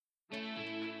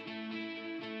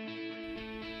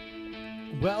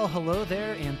Well, hello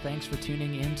there, and thanks for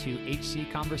tuning in to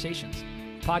HC Conversations,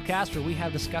 a podcast where we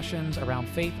have discussions around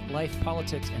faith, life,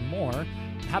 politics, and more,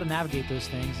 and how to navigate those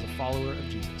things as a follower of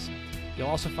Jesus. You'll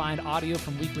also find audio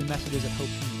from weekly messages at Hope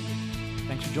Community.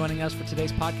 Thanks for joining us for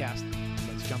today's podcast.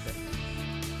 Let's jump in.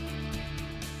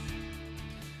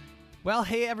 Well,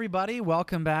 hey everybody,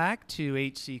 welcome back to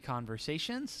HC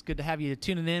Conversations. Good to have you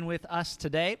tuning in with us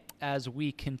today as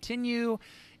we continue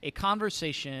a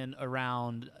conversation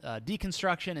around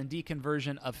deconstruction and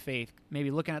deconversion of faith,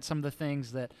 maybe looking at some of the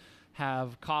things that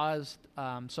have caused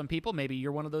some people, maybe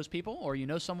you're one of those people or you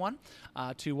know someone,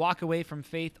 to walk away from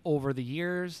faith over the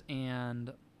years,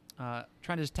 and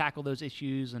trying to just tackle those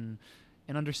issues and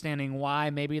understanding why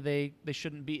maybe they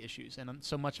shouldn't be issues. And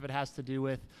so much of it has to do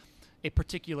with a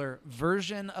particular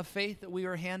version of faith that we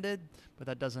were handed, but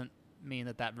that doesn't mean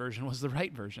that version was the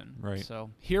right version. Right.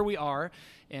 So here we are,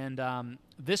 and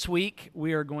this week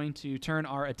we are going to turn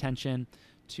our attention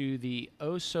to the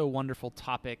oh-so-wonderful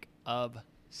topic of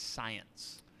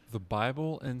science. The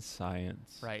Bible and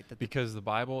science. Right. Because the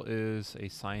Bible is a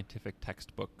scientific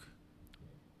textbook.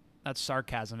 That's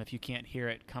sarcasm if you can't hear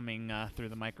it coming through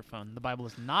the microphone. The Bible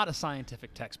is not a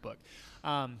scientific textbook.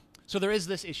 So there is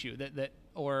this issue that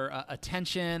a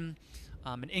tension,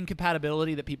 an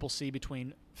incompatibility that people see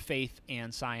between faith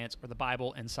and science, or the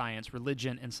Bible and science,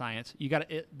 religion and science. You got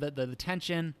the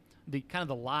tension, the kind of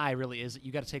the lie really is that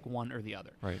you got to take one or the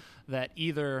other. Right. That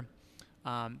either,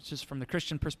 just from the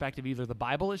Christian perspective, either the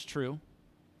Bible is true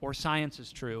or science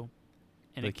is true.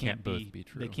 And they can't both be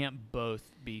true. They can't both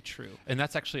be true. And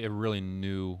that's actually a really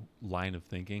new line of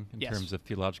thinking in terms of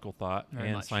theological thought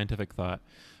and scientific thought.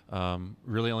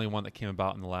 Really only one that came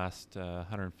about in the last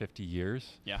 150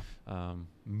 years. Yeah.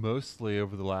 Mostly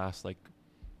over the last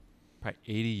probably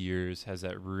 80 years has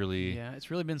that really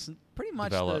it's really been pretty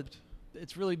much developed.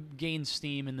 It's really gained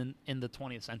steam in the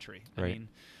 20th century. Right.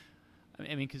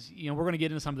 I mean, because we're going to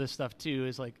get into some of this stuff too.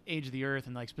 Is like age of the Earth,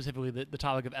 and specifically the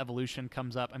topic of evolution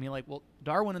comes up. I mean,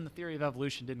 Darwin and the theory of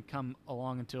evolution didn't come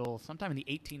along until sometime in the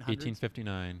 1800s.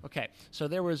 1859. Okay, so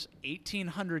there was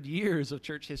 1,800 years of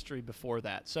church history before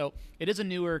that. So it is a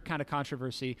newer kind of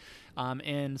controversy,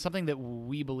 and something that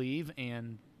we believe,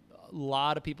 and a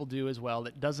lot of people do as well,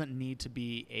 that doesn't need to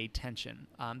be a tension.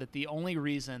 That the only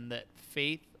reason that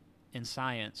faith and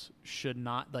science should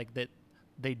not, that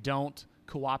they don't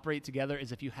cooperate together,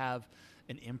 is if you have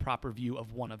an improper view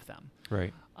of one of them.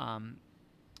 Right.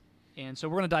 And so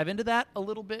we're going to dive into that a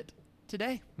little bit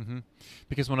today. Mm-hmm.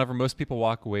 Because whenever most people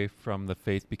walk away from the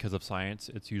faith because of science,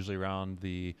 it's usually around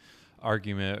the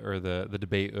argument or the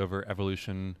debate over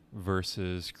evolution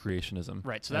versus creationism.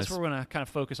 Right. So that's where we're going to kind of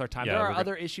focus our time. Yeah, there are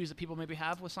other issues that people maybe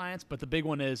have with science, but the big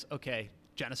one is,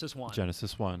 Genesis 1.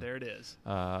 Genesis 1. There it is.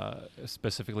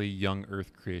 Specifically young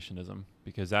earth creationism,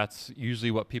 because that's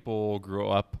usually what people grow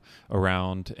up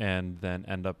around and then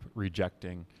end up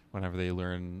rejecting whenever they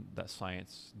learn that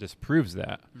science disproves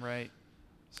that. Right.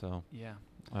 So, yeah.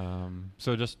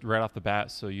 So just right off the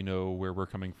bat, so you know where we're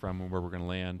coming from and where we're going to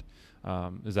land,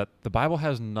 is that the Bible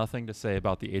has nothing to say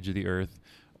about the age of the earth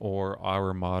or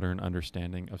our modern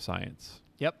understanding of science.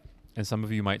 Yep. And some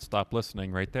of you might stop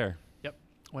listening right there.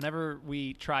 Whenever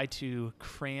we try to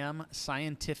cram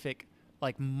scientific,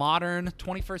 modern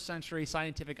 21st century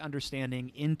scientific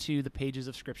understanding into the pages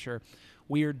of Scripture,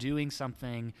 we are doing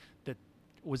something that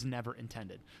was never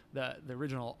intended. The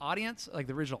original audience,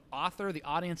 the original author, the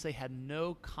audience, they had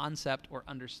no concept or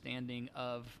understanding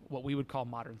of what we would call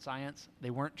modern science.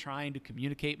 They weren't trying to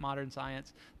communicate modern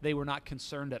science. They were not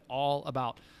concerned at all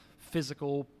about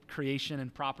physical creation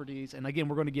and properties. And again,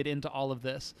 we're going to get into all of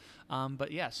this.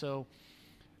 So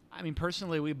I mean,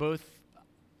 personally, we both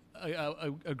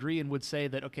agree and would say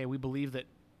that, we believe that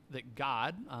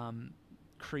God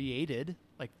created,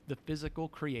 the physical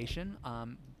creation.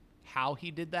 How he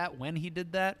did that, when he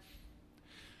did that,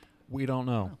 we don't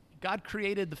know. God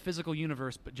created the physical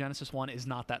universe, but Genesis 1 is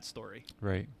not that story.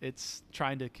 Right. It's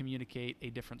trying to communicate a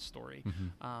different story.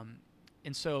 Mm-hmm.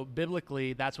 And so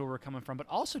biblically, that's where we're coming from. But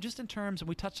also just in terms, and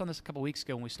we touched on this a couple weeks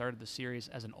ago when we started the series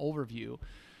as an overview,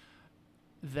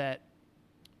 that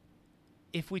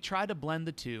if we try to blend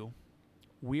the two,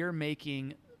 we're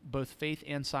making both faith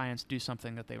and science do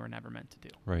something that they were never meant to do.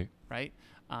 Right. Right?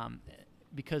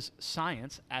 Because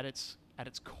science, at its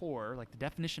core, the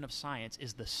definition of science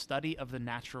is the study of the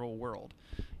natural world.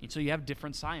 And so you have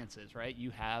different sciences, right?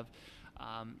 You have,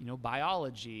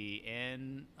 biology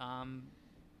and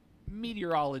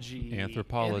meteorology,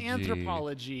 anthropology,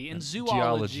 and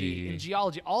zoology, and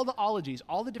geology, all the ologies,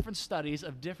 all the different studies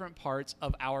of different parts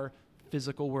of our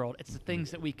physical world. It's the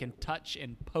things that we can touch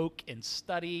and poke and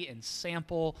study and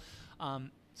sample.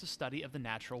 It's a study of the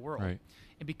natural world. Right.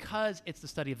 And because it's the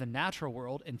study of the natural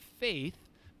world, and faith,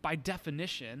 by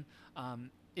definition,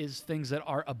 is things that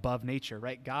are above nature,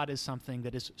 right? God is something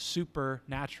that is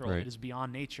supernatural. Right. It is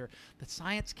beyond nature. That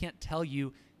science can't tell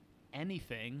you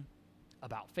anything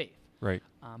about faith. Right.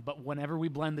 But whenever we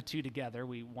blend the two together,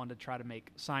 we want to try to make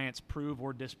science prove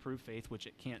or disprove faith, which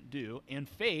it can't do, and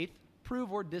faith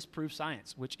prove or disprove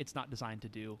science, which it's not designed to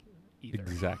do either.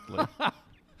 Exactly.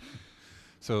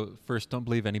 So first, don't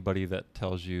believe anybody that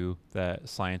tells you that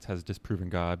science has disproven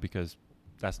God, because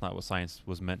that's not what science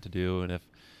was meant to do. And if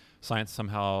science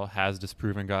somehow has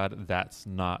disproven God, that's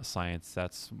not science.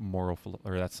 That's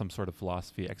or that's some sort of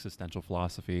philosophy, existential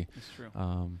philosophy. That's true.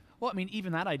 Well, I mean,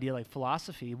 even that idea, like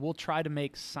philosophy, we'll try to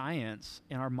make science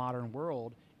in our modern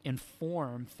world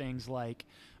inform things like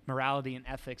morality and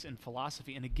ethics and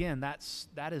philosophy. And again,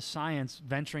 that is science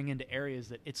venturing into areas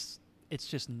that it's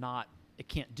just not, it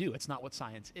can't do. It's not what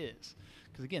science is.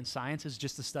 Because again, science is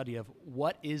just the study of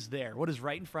what is there, what is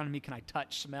right in front of me. Can I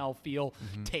touch, smell, feel,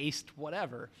 taste,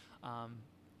 whatever.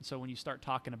 So when you start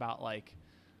talking about like,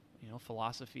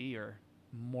 philosophy or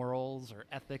morals or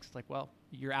ethics, it's like, well,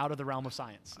 you're out of the realm of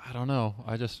science. I don't know.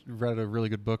 I just read a really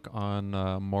good book on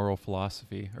moral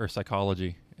philosophy or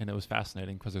psychology, and it was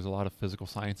fascinating because there's a lot of physical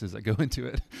sciences that go into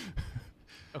it.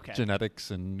 Okay.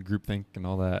 Genetics and groupthink and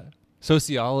all that.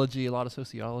 Sociology, a lot of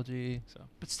sociology. So,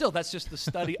 but still, that's just the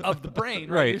study of the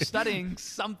brain, right? Right. You're studying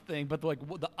something, but like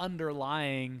the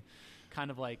underlying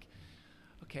kind of like,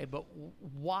 okay, but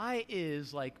why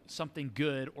is like something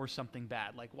good or something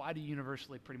bad? Like, why do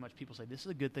universally pretty much people say this is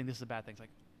a good thing, this is a bad thing? It's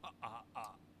like,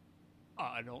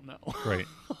 I don't know. Right.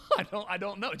 I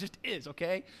don't know. It just is.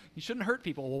 Okay, you shouldn't hurt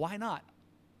people. Well, why not?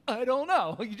 I don't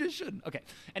know. You just shouldn't. Okay.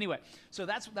 Anyway, so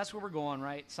that's where we're going,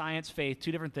 right? Science, faith,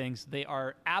 two different things. They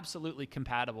are absolutely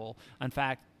compatible. In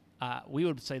fact, we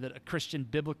would say that a Christian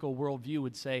biblical worldview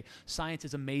would say science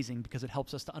is amazing because it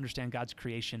helps us to understand God's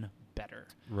creation better.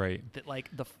 Right. That like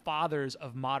the fathers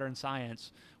of modern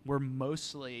science were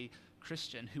mostly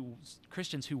Christians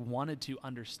who wanted to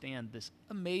understand this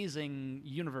amazing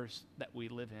universe that we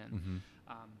live in. Mm-hmm.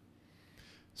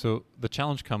 So the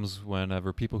challenge comes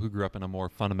whenever people who grew up in a more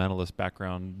fundamentalist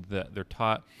background, that they're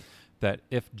taught that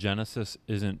if Genesis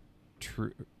isn't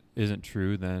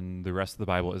true, then the rest of the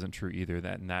Bible isn't true either.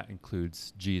 And that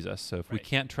includes Jesus. So if we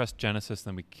can't trust Genesis,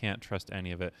 then we can't trust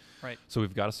any of it. Right. So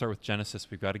we've got to start with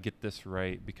Genesis. We've got to get this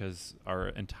right because our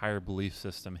entire belief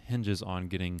system hinges on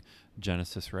getting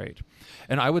Genesis right.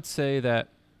 And I would say that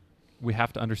we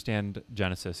have to understand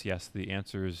Genesis. Yes, the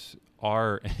answers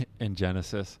are in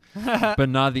Genesis, but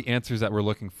not the answers that we're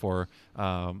looking for.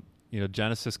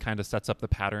 Genesis kind of sets up the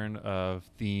pattern of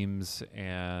themes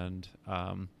and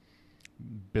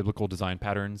biblical design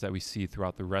patterns that we see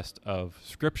throughout the rest of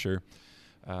Scripture.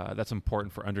 That's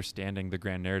important for understanding the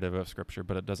grand narrative of Scripture,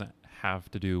 but it doesn't have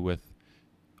to do with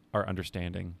our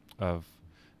understanding of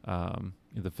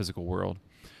the physical world.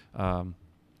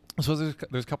 So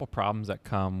there's a couple problems that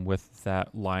come with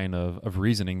that line of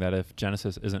reasoning, that if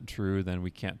Genesis isn't true, then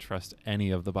we can't trust any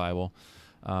of the Bible.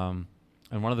 And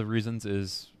one of the reasons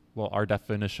is, well, our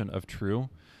definition of true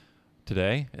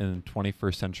today in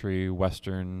 21st century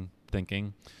Western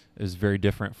thinking is very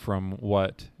different from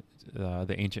what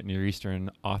the ancient Near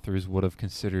Eastern authors would have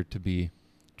considered to be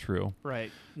true.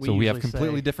 Right. So we have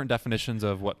completely different definitions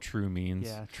of what true means.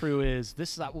 Yeah, true is,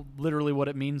 this is literally what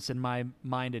it means in my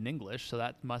mind in English, so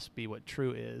that must be what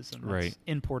true is. And that's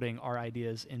importing our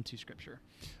ideas into Scripture.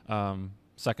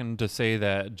 Second, to say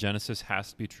that Genesis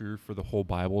has to be true for the whole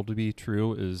Bible to be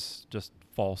true is just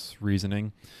false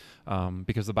reasoning,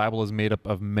 because the Bible is made up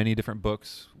of many different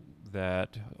books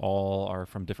that all are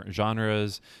from different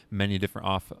genres, many different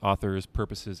authors,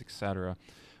 purposes, etc.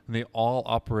 And they all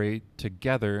operate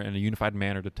together in a unified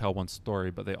manner to tell one story,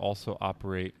 but they also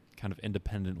operate kind of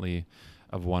independently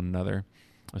of one another.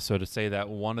 So to say that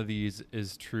one of these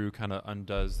is true kind of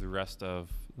undoes the rest of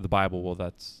the Bible. Well,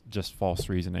 that's just false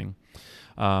reasoning.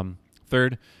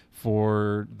 Third,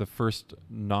 for the first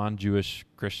non-Jewish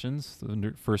Christians,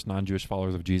 the first non-Jewish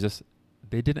followers of Jesus,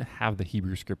 they didn't have the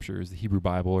Hebrew Scriptures, the Hebrew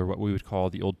Bible, or what we would call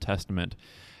the Old Testament,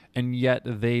 and yet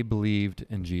they believed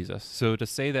in Jesus. So to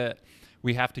say that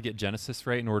we have to get Genesis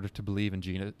right in order to believe in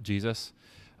Jesus,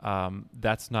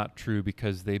 that's not true,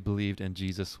 because they believed in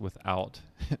Jesus without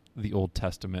the Old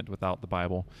Testament, without the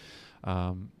Bible.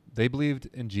 They believed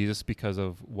in Jesus because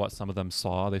of what some of them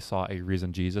saw. They saw a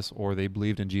risen Jesus, or they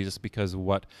believed in Jesus because of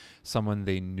what someone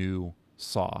they knew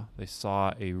saw. They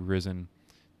saw a risen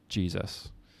Jesus.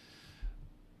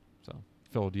 So,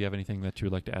 Phil, do you have anything that you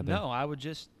would like to add there? No, I would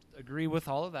just agree with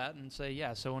all of that and say,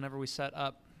 yeah, so whenever we set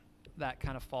up that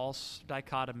kind of false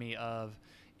dichotomy of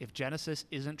if Genesis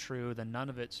isn't true, then none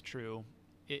of it's true.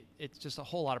 It's just a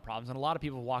whole lot of problems, and a lot of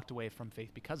people walked away from faith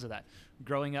because of that.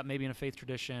 Growing up maybe in a faith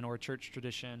tradition or a church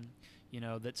tradition,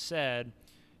 that said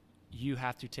you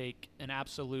have to take an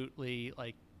absolutely,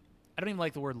 like, I don't even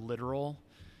like the word literal,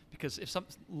 because if some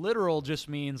literal just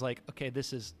means like, okay,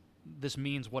 this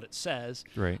means what it says.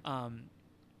 Right.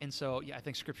 And so, I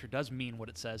think Scripture does mean what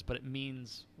it says, but it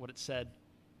means what it said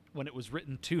when it was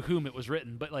written to whom it was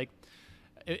written. But like,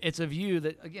 it's a view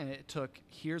that, again, it took,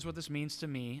 here's what this means to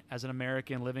me as an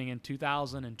American living in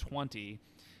 2020.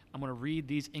 I'm going to read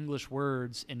these English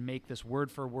words and make this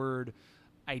word for word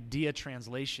idea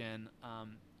translation.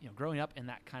 Growing up in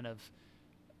that kind of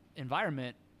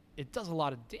environment, it does a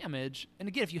lot of damage. And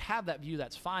again, if you have that view,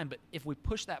 that's fine. But if we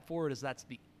push that forward as that's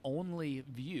the only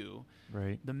view,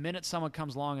 right, the minute someone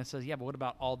comes along and says, yeah, but what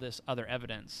about all this other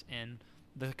evidence and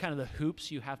the kind of the hoops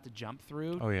you have to jump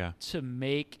through to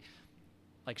make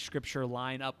like Scripture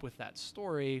line up with that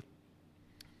story,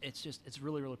 it's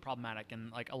really, really problematic.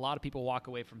 And like a lot of people walk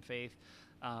away from faith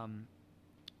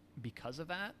because of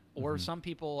that. Or some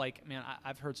people, like, man,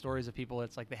 I've heard stories of people,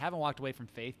 it's like they haven't walked away from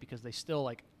faith because they still,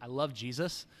 like, I love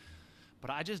Jesus,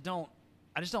 but I just don't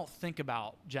think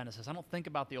about Genesis. I don't think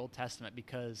about the Old Testament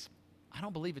because I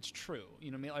don't believe it's true.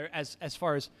 You know what I mean? Or as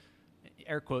far as,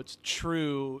 air quotes,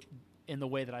 true in the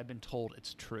way that I've been told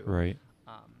it's true. Right.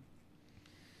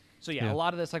 So a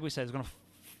lot of this, like we said, is going to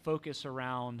focus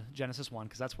around Genesis 1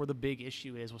 because that's where the big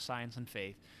issue is with science and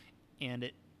faith. And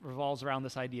it revolves around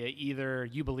this idea, either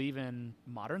you believe in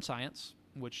modern science,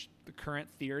 which the current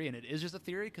theory, and it is just a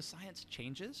theory because science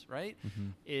changes, right?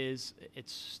 It's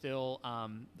still,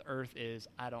 the Earth is,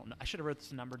 I don't know, I should have wrote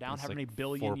this number down, how many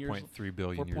billion years? 4.3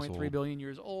 billion years old. 4.3 billion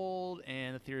years old,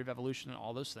 and the theory of evolution and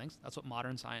all those things. That's what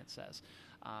modern science says.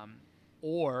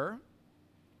 Or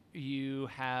you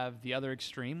have the other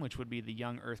extreme, which would be the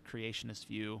young Earth creationist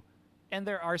view. And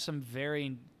there are some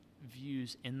varying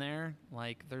views in there.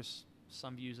 Like, there's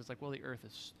some views it's like, well, the Earth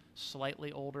is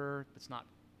slightly older. It's not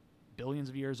billions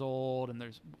of years old. And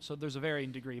there's a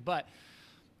varying degree. But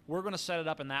we're going to set it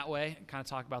up in that way and kind of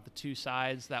talk about the two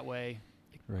sides. That way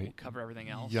we'll cover everything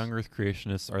else. Young Earth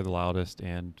creationists are the loudest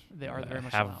and they are very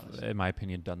much have, the loudest. In my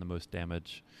opinion, done the most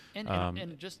damage.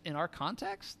 And just in our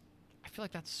context, I feel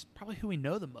like that's probably who we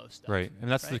know the most of. Right. And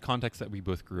that's the context that we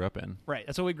both grew up in. Right.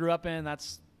 That's what we grew up in.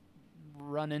 That's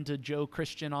run into Joe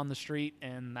Christian on the street,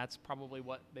 and that's probably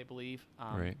what they believe.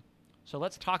 Right. So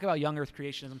let's talk about young Earth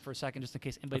creationism for a second, just in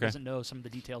case anybody doesn't know some of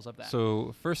the details of that.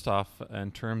 So first off,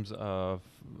 in terms of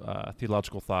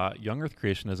theological thought, young Earth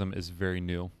creationism is very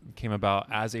new. It came about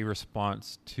as a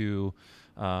response to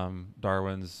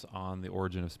Darwin's On the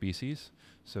Origin of Species.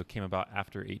 So it came about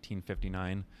after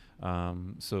 1859.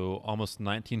 So almost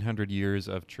 1900 years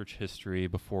of church history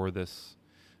before this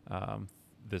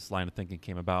this line of thinking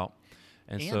came about.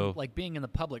 And so, like, being in the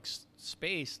public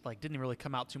space, like, didn't really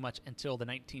come out too much until the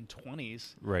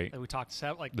 1920s. Right. Like we talked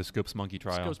about, like the Scopes Monkey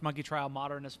trial. Scopes Monkey trial,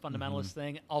 modernist, fundamentalist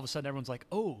thing. All of a sudden, everyone's like,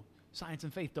 "Oh, science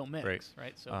and faith don't mix."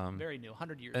 Right. So very new,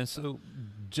 100 years. And so,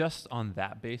 just on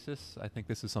that basis, I think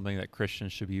this is something that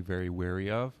Christians should be very wary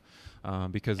of,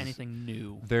 because anything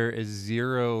new, there is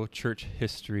zero church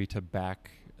history to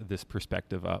back this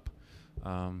perspective up,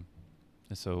 and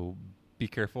so be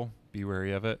careful, be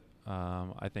wary of it.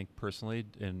 I think personally,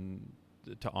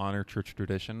 to honor church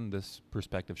tradition, this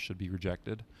perspective should be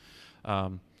rejected.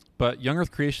 But young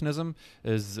Earth creationism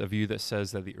is a view that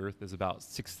says that the Earth is about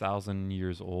 6,000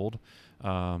 years old.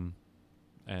 And,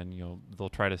 they'll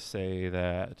try to say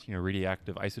that,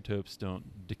 radioactive isotopes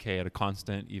don't decay at a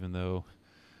constant, even though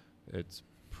it's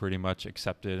pretty much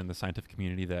accepted in the scientific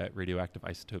community that radioactive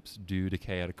isotopes do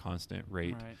decay at a constant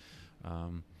rate.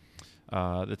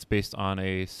 Right. That's based on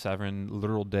a 7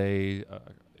 literal day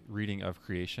reading of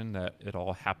creation, that it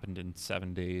all happened in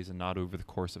 7 days and not over the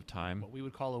course of time. What we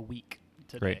would call a week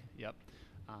today. Right. Yep.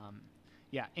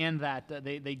 And that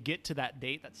they get to that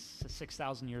date that's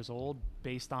 6,000 years old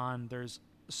based on, there's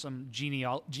some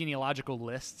genealogical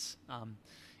lists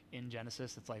in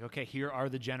Genesis. It's like, okay, here are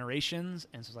the generations.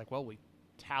 And so it's like, well, we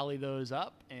tally those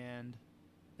up and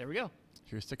there we go.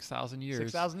 Here's 6,000 years.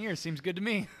 6,000 years seems good to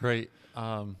me. Right.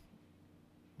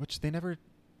 Which they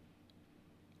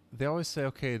always say,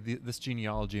 okay, this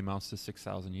genealogy amounts to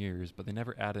 6,000 years, but they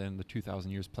never add in the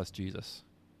 2,000 years plus Jesus.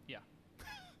 Yeah.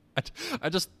 I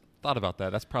just thought about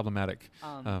that. That's problematic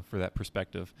for that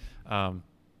perspective. The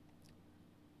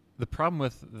problem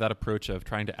with that approach of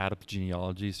trying to add up the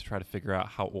genealogies to try to figure out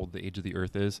how old the age of the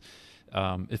Earth is,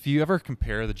 if you ever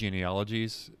compare the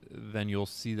genealogies, then you'll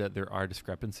see that there are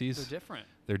discrepancies.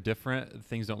 They're different.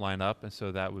 Things don't line up, and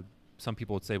so that would some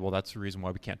people would say, well, that's the reason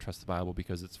why we can't trust the Bible,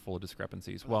 because it's full of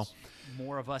discrepancies. Well,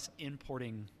 more of us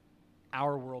importing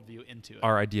our worldview into it.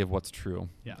 Our idea of what's true.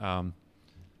 Yeah.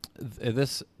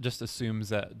 This just assumes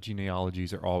that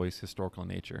genealogies are always historical in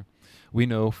nature. We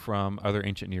know from other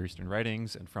ancient Near Eastern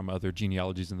writings and from other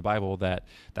genealogies in the Bible that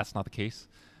that's not the case,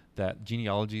 that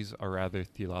genealogies are rather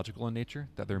theological in nature,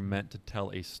 that they're meant to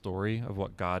tell a story of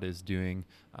what God is doing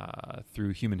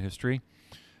through human history,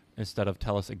 instead of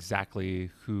tell us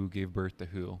exactly who gave birth to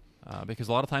who. Because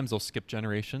a lot of times they'll skip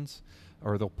generations,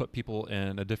 or they'll put people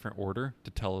in a different order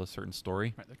to tell a certain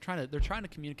story. Right. They're trying to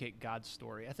communicate God's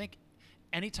story. I think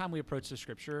anytime we approach the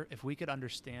scripture, if we could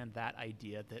understand that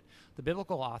idea that the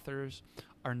biblical authors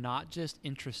are not just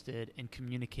interested in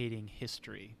communicating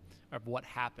history of what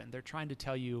happened, they're trying to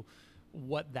tell you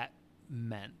what that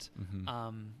meant.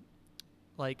 Mm-hmm.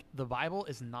 Like the Bible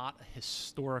is not a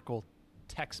historical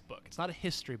textbook. It's not a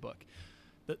history book.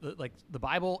 The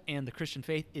Bible and the Christian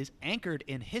faith is anchored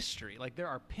in history. Like there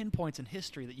are pinpoints in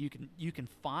history that you can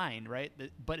find, right?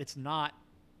 But it's not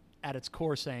at its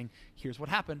core saying, here's what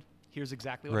happened. Here's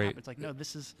exactly what happened. It's like, no,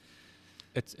 this is...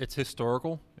 It's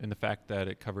historical in the fact that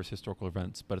it covers historical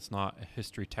events, but it's not a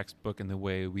history textbook in the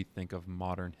way we think of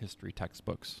modern history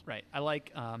textbooks. Right. I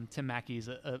like Tim Mackey's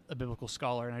a biblical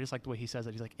scholar, and I just like the way he says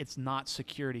it. He's like, it's not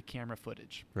security camera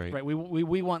footage. Right.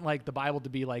 We want like the Bible to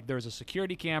be like there's a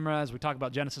security camera, as we talk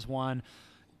about Genesis 1,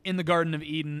 in the Garden of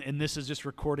Eden, and this is just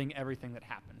recording everything that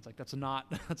happened. It's like that's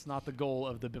not the goal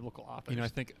of the biblical authors. I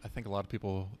think a lot of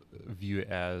people view it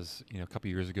as, a couple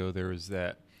years ago there was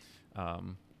that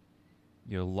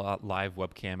live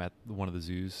webcam at one of the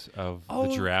zoos of the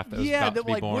giraffe that was about to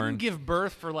be born. Wouldn't give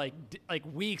birth for like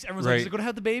weeks. Everyone's right. like, is it going to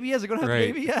have the baby? Is it going to have the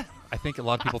baby yet? I think a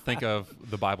lot of people think of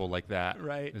the Bible like that.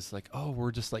 Right. It's like, oh,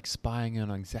 we're just like spying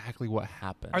in on exactly what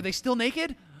happened. Are they still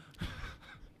naked?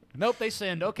 Nope, they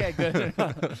sinned. Okay, good.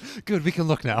 Good, we can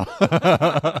look now.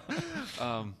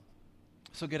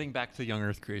 So getting back to young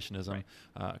Earth creationism,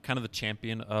 kind of the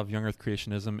champion of young Earth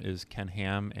creationism is Ken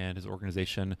Ham and his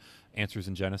organization Answers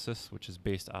in Genesis, which is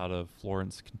based out of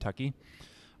Florence, Kentucky.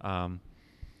 And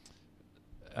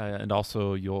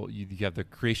also you have the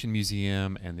Creation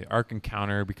Museum and the Ark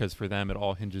Encounter, because for them it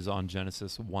all hinges on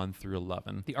Genesis 1 through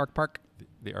 11. The Ark Park?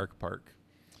 The Ark Park.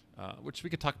 Which we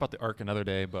could talk about the Ark another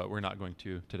day, but we're not going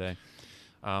to today.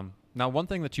 Now, one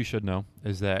thing that you should know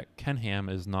is that Ken Ham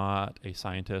is not a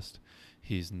scientist.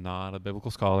 He's not a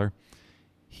biblical scholar.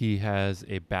 He has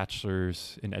a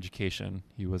bachelor's in education.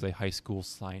 He was a high school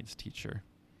science teacher.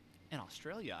 In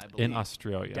Australia, I believe. In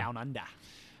Australia. Down under.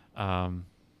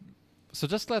 So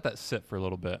just let that sit for a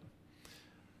little bit.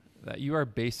 That you are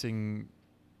basing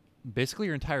basically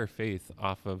your entire faith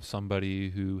off of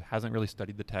somebody who hasn't really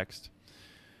studied the text,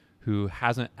 who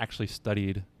hasn't actually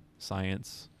studied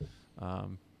science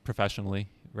professionally.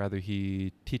 Rather,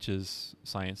 he teaches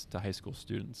science to high school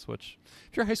students, which,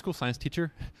 if you're a high school science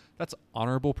teacher, that's an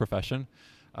honorable profession.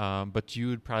 But you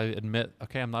would probably admit,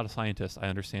 okay, I'm not a scientist. I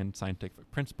understand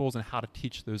scientific principles and how to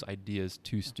teach those ideas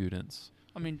to students.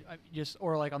 I mean,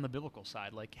 or like on the biblical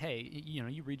side, like, hey,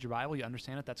 you read your Bible, you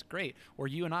understand it, that's great. Or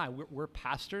you and I, we're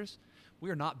pastors. We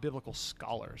are not biblical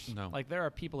scholars. No. Like, there are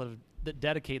people that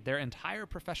dedicate their entire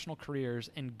professional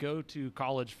careers and go to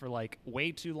college for like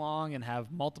way too long and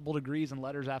have multiple degrees and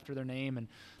letters after their name, and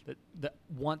that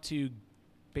want to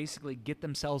basically get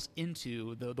themselves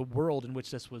into the world in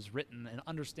which this was written and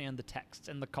understand the texts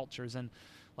and the cultures, and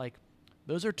like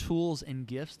those are tools and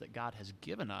gifts that God has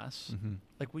given us. Mm-hmm.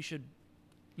 Like, we should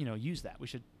use that. We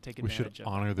should take advantage of. We should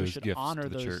honor those gifts to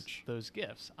the church. Those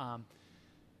gifts.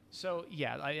 So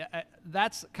yeah, I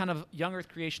that's kind of young Earth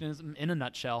creationism in a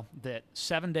nutshell. That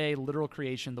 7-day literal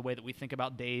creation, the way that we think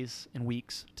about days and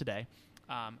weeks today,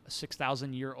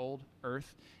 6,000-year-old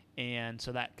Earth, and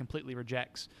so that completely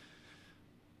rejects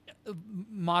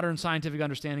modern scientific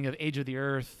understanding of age of the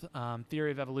Earth,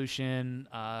 theory of evolution,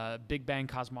 Big Bang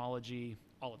cosmology,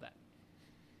 all of that.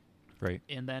 Right.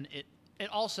 And then it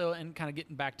also, and kind of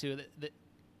getting back to that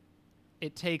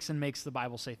it takes and makes the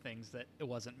Bible say things that it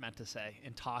wasn't meant to say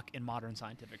and talk in modern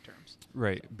scientific terms.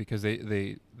 Right, because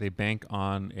they bank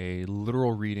on a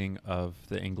literal reading of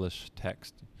the English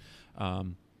text.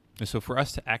 And so for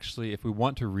us to actually, if we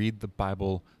want to read the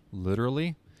Bible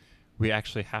literally, we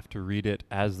actually have to read it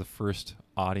as the first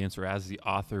audience or as the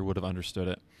author would have understood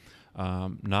it.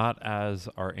 Not as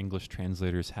our English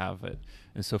translators have it.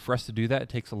 And so for us to do that, it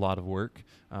takes a lot of work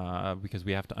because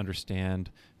we have to understand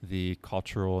the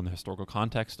cultural and the historical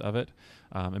context of it.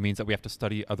 It means that we have to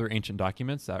study other ancient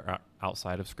documents that are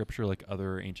outside of Scripture, like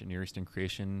other ancient Near Eastern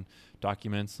creation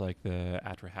documents, like the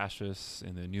Atrahasis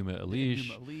and the Numa Elish,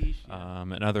 yeah.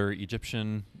 and other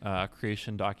Egyptian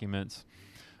creation documents.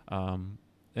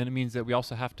 And it means that we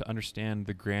also have to understand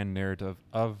the grand narrative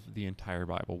of the entire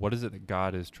Bible. What is it that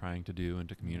God is trying to do and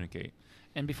to communicate?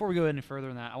 And before we go any further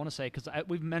than that, I want to say, because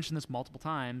we've mentioned this multiple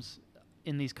times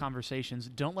in these conversations,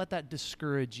 don't let that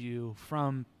discourage you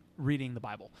from reading the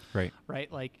Bible. Right. Right?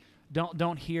 Like,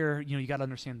 don't hear, you got to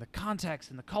understand the context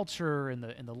and the culture and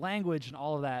the language and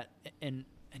all of that, and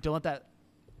don't let that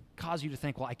cause you to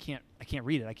think, well, I can't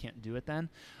read it, I can't do it then.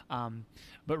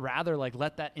 But rather, like,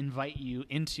 let that invite you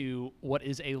into what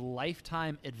is a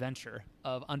lifetime adventure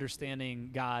of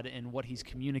understanding God and what He's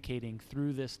communicating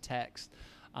through this text.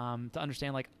 To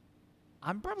understand, like,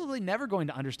 I'm probably never going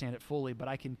to understand it fully, but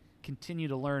I can continue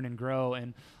to learn and grow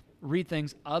and read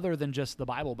things other than just the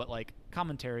Bible, but like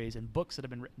commentaries and books that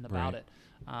have been written about it.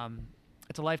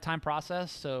 It's a lifetime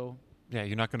process, so... Yeah,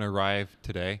 you're not going to arrive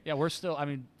today. Yeah, we're still,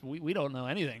 we don't know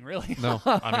anything, really. No,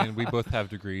 we both have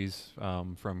degrees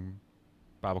from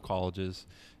Bible colleges,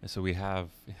 and so we have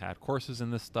had courses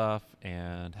in this stuff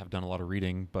and have done a lot of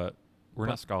reading, but we're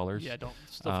not scholars. Yeah,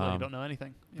 you don't know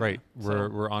anything. Right.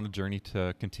 We're on a journey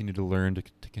to continue to learn,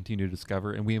 to continue to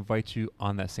discover, and we invite you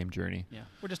on that same journey. Yeah.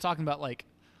 We're just talking about, like,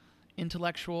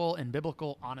 intellectual and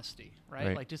biblical honesty,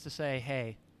 right? Like, just to say,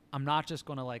 hey, I'm not just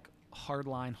going to, like,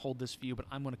 hardline hold this view, but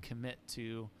I'm going to commit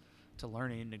to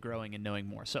learning and to growing and knowing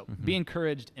more. So be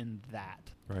encouraged in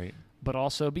that. Right. But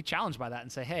also be challenged by that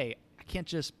and say, hey, I can't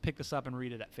just pick this up and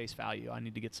read it at face value. I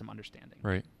need to get some understanding.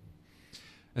 Right.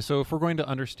 And so if we're going to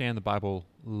understand the Bible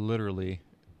literally,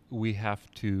 we have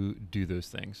to do those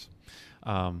things.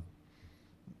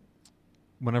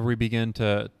 Whenever we begin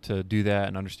to do that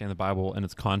and understand the Bible in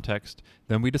its context,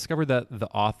 then we discover that the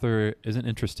author isn't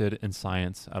interested in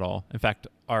science at all. In fact,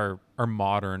 our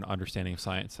modern understanding of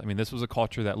science. This was a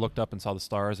culture that looked up and saw the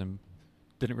stars and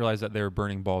didn't realize that they were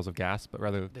burning balls of gas, but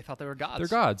rather... They thought they were gods. They're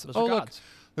gods. Those are gods.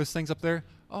 Look, those things up there.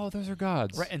 Oh, those are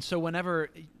gods. Right, and so whenever,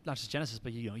 not just Genesis,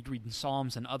 but you read in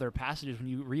Psalms and other passages, when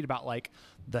you read about, like,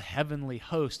 the heavenly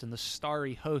host and the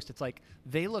starry host, it's like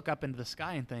they look up into the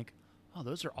sky and think, oh,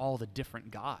 those are all the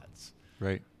different gods.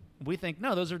 Right. We think,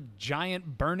 no, those are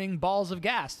giant burning balls of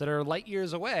gas that are light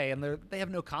years away, and they have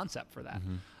no concept for that.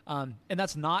 And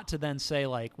that's not to then say,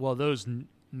 like, well, those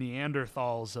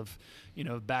Neanderthals of,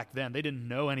 back then, they didn't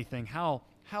know anything. How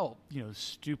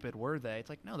stupid were they? It's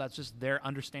like, no, that's just their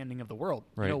understanding of the world.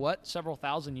 Right. You know what? Several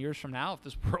thousand years from now, if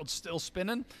this world's still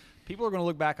spinning, people are going to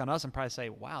look back on us and probably say,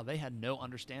 wow, they had no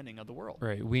understanding of the world.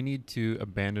 Right. We need to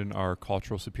abandon our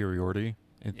cultural superiority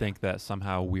and think that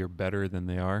somehow we are better than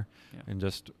they are, and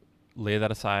just lay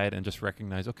that aside and just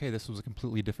recognize, okay, this was a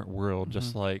completely different world.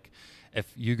 Just like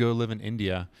if you go live in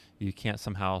India, you can't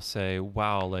somehow say,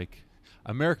 wow, like,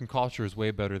 American culture is way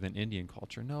better than Indian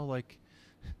culture. No, like,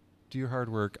 do your hard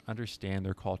work, understand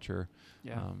their culture,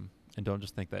 and don't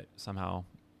just think that somehow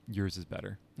yours is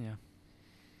better. Yeah.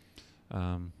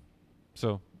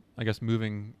 So I guess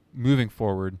moving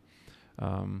forward,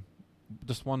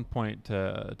 just one point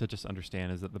to just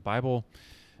understand is that the Bible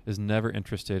is never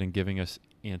interested in giving us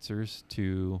answers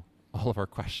to all of our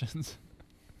questions,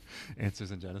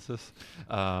 answers in Genesis,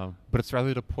 but it's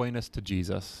rather to point us to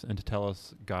Jesus and to tell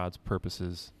us God's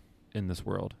purposes in this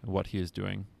world and what He is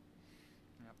doing.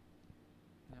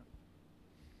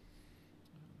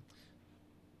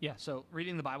 Yeah, so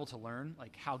reading the Bible to learn,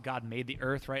 like, how God made the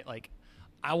earth, right? Like,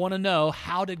 I want to know,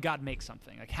 how did God make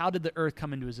something? Like, how did the earth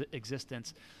come into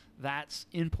existence? That's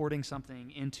importing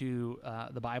something into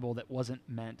the Bible that wasn't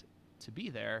meant to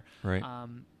be there. Right.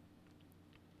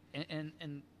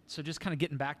 And so just kind of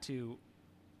getting back to,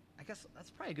 I guess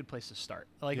that's probably a good place to start.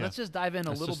 Like, let's just dive in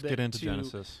a little bit get into to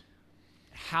Genesis.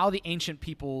 How the ancient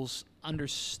peoples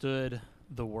understood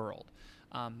the world.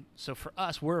 So for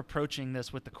us, we're approaching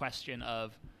this with the question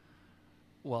of,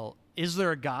 well, is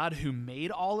there a God who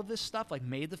made all of this stuff, like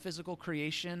made the physical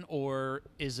creation, or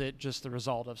is it just the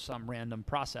result of some random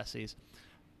processes?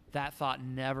 That thought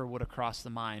never would have crossed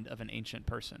the mind of an ancient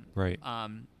person. Right.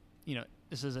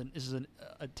 This is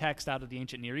a text out of the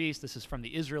ancient Near East. This is from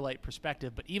the Israelite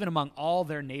perspective, but even among all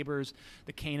their neighbors,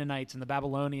 the Canaanites and the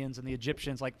Babylonians and the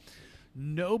Egyptians, like,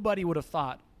 nobody would have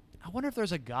thought, I wonder if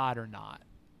there's a God or not.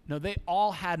 No, they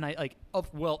all had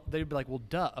they'd be like, well,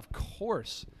 duh, of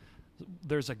course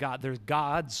there's a God. There's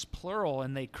gods, plural,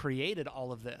 and they created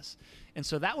all of this. And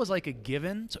so that was like a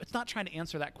given. So it's not trying to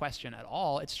answer that question at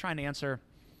all. It's trying to answer,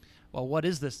 well, what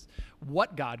is this?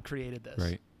 What God created this?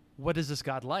 Right. What is this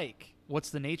God like? What's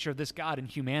the nature of this God and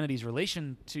humanity's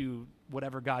relation to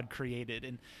whatever God created?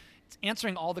 And it's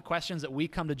answering all the questions that we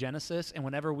come to Genesis, and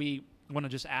whenever we want to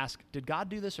just ask, did God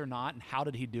do this or not, and how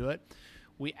did He do it?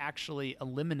 We actually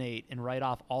eliminate and write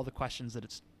off all the questions that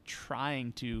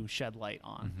trying to shed light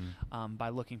on Mm-hmm. by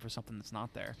looking for something that's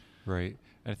not there. Right.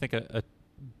 And I think a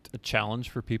challenge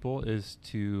for people is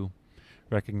to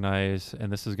recognize,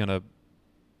 and this is going to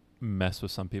mess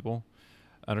with some people,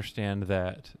 understand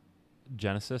that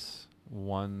Genesis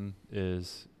 1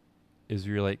 is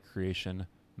Israelite creation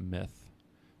myth.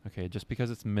 Okay, just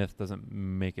because it's myth doesn't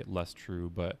make it less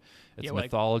true, but it's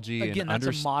mythology. Again, and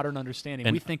that's a modern understanding.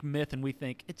 and We think myth and we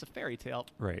think it's a fairy tale.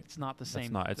 Right. It's not the same.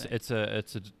 It's not. thing.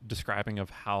 It's a describing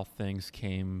of how things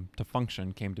came to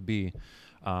function, came to be,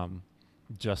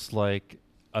 just like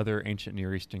other ancient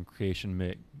Near Eastern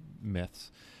creation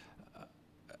myths.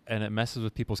 And it messes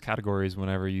with people's categories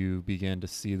whenever you begin to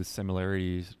see the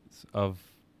similarities of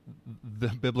the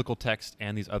biblical text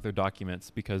and these other documents,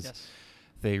 because Yes.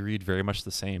 they read very much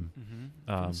the same.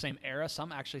 From the same era.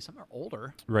 Some are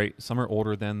older. Right. Some are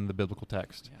older than the biblical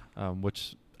text, Yeah.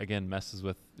 which, again, messes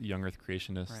with young earth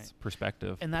creationists' Right.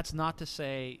 perspective. And that's not to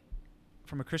say,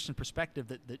 from a Christian perspective,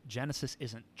 that Genesis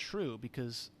isn't true,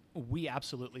 because we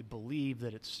absolutely believe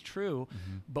that it's true.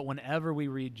 Mm-hmm. But whenever we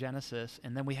read Genesis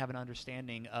and then we have an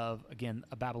understanding of, again,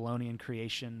 a Babylonian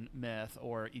creation myth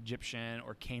or Egyptian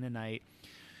or Canaanite,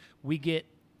 we get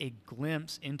a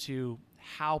glimpse into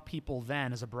how people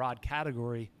then, as a broad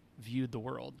category, viewed the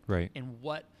world. Right. And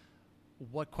what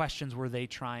questions were they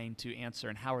trying to answer,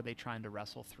 and how are they trying to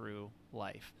wrestle through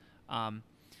life?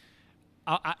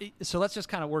 So let's just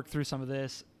kind of work through some of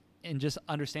this and just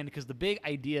understand it, because the big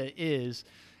idea is,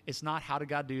 it's not how did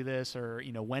God do this, or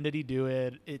when did he do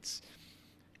it. It's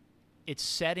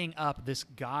setting up this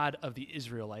God of the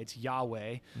Israelites,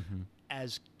 Yahweh, Mm-hmm.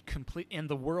 as complete, and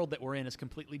the world that we're in is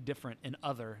completely different and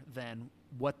other than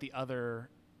what the other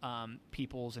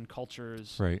peoples and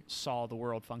cultures Right. saw the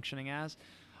world functioning as.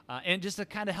 And just to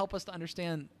kind of help us to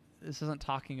understand, this isn't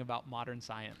talking about modern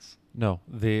science. No,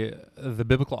 the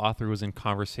biblical author was in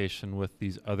conversation with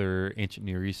these other ancient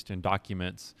Near Eastern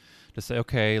documents to say,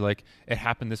 okay, like, it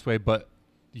happened this way, but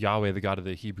Yahweh, the God of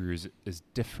the Hebrews, is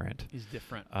different. Is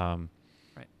different.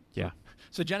 Right. Yeah.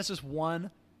 So Genesis 1,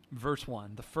 verse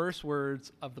 1, the first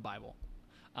words of the Bible.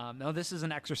 Now, this is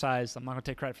an exercise. I'm not going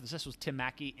to take credit for this. This was Tim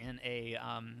Mackey in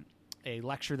a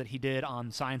lecture that he did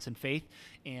on science and faith,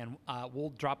 and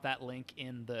we'll drop that link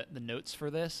in the notes for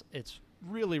this. It's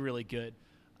really, really good.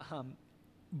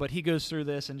 But he goes through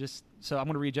this, and so I'm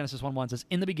going to read Genesis 1:1. It says,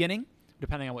 in the beginning,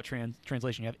 depending on what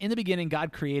translation you have, in the beginning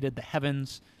God created the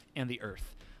heavens and the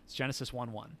earth. It's Genesis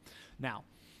 1:1. Now,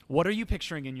 what are you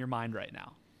picturing in your mind right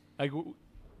now? Like,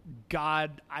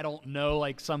 God, I don't know,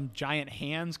 like some giant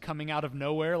hands coming out of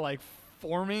nowhere, like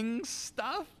forming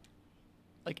stuff,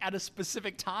 like at a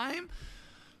specific time.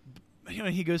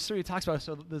 He goes through, he talks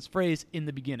about this phrase, in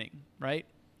the beginning, right?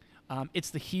 It's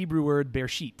the Hebrew word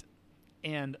bereshit.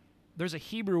 And there's a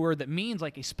Hebrew word that means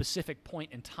like a specific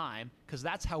point in time, because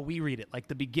that's how we read it, like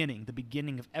the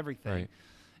beginning of everything. Right.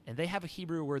 And they have a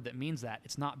Hebrew word that means that.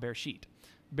 It's not bereshit.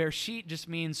 Bereshit just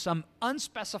means some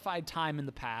unspecified time in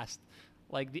the past.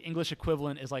 Like the English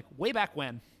equivalent is like way back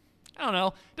when. I don't know.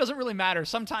 It doesn't really matter.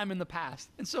 Sometime in the past.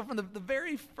 And so from the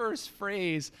very first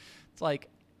phrase, it's like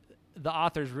the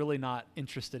author's really not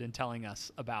interested in telling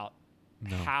us about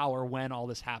how or when all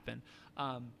this happened.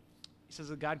 He says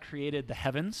that God created the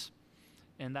heavens,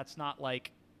 and that's not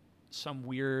like some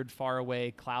weird,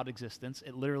 faraway cloud existence.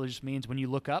 It literally just means when you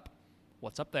look up,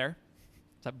 what's up there?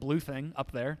 It's that blue thing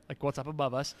up there, like what's up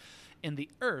above us. And the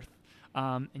earth,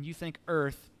 and you think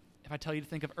earth. If I tell you to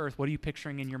think of Earth, what are you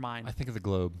picturing in your mind? I think of the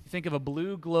globe. You think of a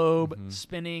blue globe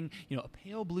spinning, a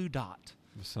pale blue dot.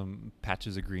 With some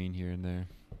patches of green here and there.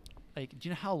 Like, do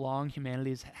you know how long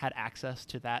humanity's had access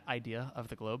to that idea of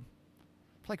the globe?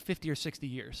 For like 50 or 60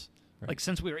 years. Right. Like,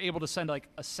 since we were able to send like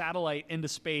a satellite into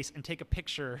space and take a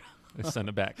picture. They send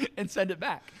it back. And send it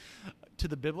back. To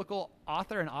the biblical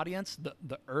author and audience,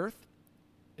 the Earth,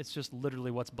 it's just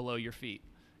literally what's below your feet.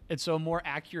 And so a more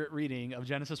accurate reading of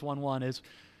Genesis 1:1 is,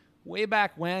 way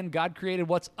back when God created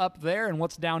what's up there and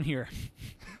what's down here.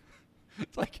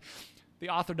 It's like the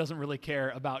author doesn't really care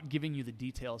about giving you the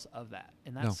details of that.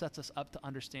 And that sets us up to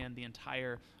understand the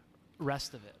entire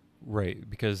rest of it. Right,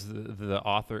 because the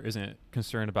author isn't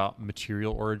concerned about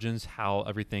material origins, how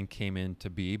everything came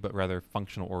into be, but rather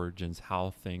functional origins,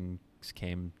 how things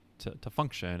came to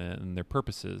function and their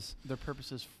purposes. Their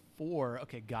purposes for,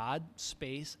 God,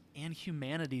 space, and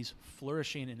humanity's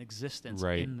flourishing in existence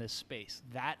in this space.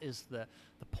 That is the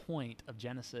point of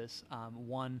Genesis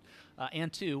 1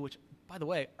 and 2, which, by the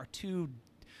way, are two,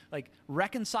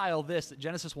 reconcile this, that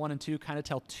Genesis 1 and 2 kind of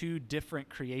tell two different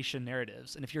creation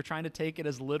narratives. And if you're trying to take it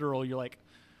as literal, you're like,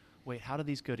 wait, how do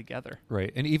these go together?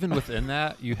 Right, and even within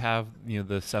that, you have,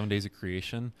 the 7 days of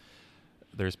creation.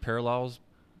 There's parallels,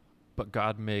 but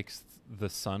God makes the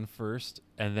sun first,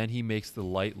 and then he makes the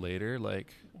light later.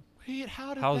 Like, wait,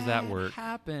 how does that that work?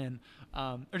 happen?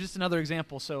 Or just another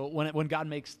example. So when God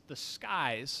makes the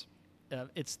skies,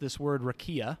 it's this word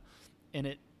rakia, and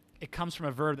it comes from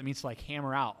a verb that means to like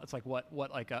hammer out. It's like what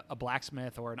like a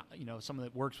blacksmith or someone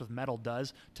that works with metal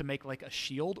does to make like a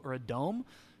shield or a dome.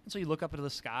 And so you look up into the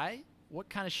sky. What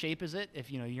kind of shape is it?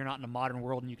 If you're not in a modern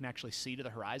world and you can actually see to the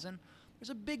horizon, there's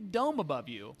a big dome above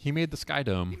you. He made the sky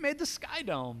dome. He made the sky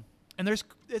dome. And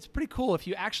it's pretty cool if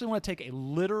you actually want to take a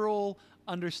literal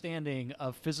understanding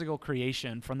of physical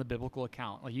creation from the biblical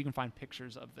account. Like, you can find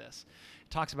pictures of this. It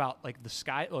talks about like the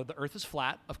sky, the earth is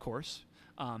flat, of course.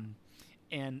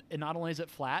 And not only is it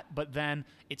flat, but then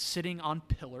it's sitting on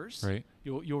pillars. Right.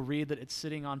 You'll read that it's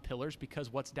sitting on pillars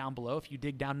because what's down below, if you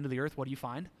dig down into the earth, what do you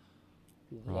find?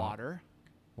 Water.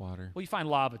 Water. Well, you find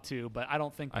lava too, but I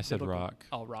don't think... I said rock.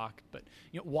 Oh, rock. But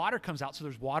water comes out, so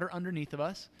there's water underneath of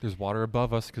us. There's water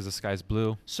above us because the sky's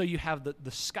blue. So you have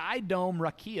the sky dome,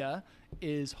 rakia,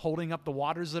 is holding up the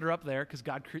waters that are up there because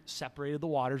God separated the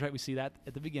waters, right? We see that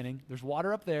at the beginning. There's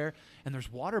water up there, and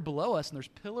there's water below us, and there's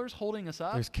pillars holding us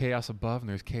up. There's chaos above, and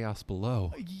there's chaos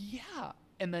below. Yeah.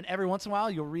 And then every once in a while,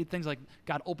 you'll read things like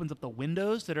God opens up the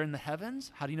windows that are in the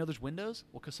heavens. How do you know there's windows?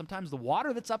 Well, because sometimes the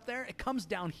water that's up there, it comes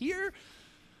down here.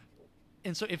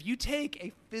 And so if you take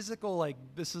a physical,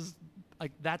 this is,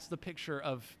 that's the picture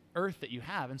of earth that you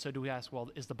have. And so do we ask, well,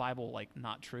 is the Bible,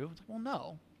 not true? It's like, well,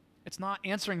 no. It's not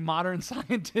answering modern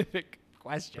scientific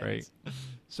questions. Right.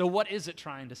 So what is it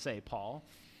trying to say, Paul?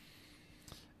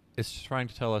 It's trying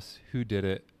to tell us who did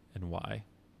it and why.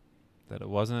 That it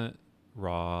wasn't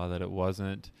Ra, that it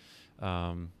wasn't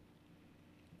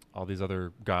all these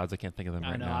other gods. I can't think of them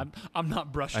right now. I know. I'm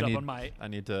not brushed up on my... I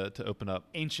need to open up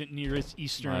ancient Near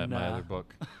Eastern... my other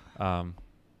book. But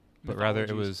rather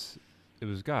it was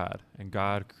God. And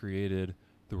God created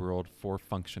the world for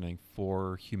functioning,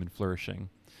 for human flourishing.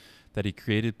 That he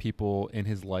created people in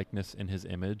his likeness, in his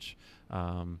image,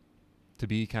 to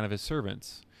be kind of his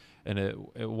servants. And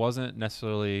it wasn't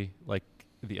necessarily like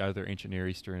the other ancient Near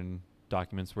Eastern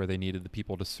documents where they needed the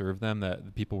people to serve them, that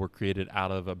the people were created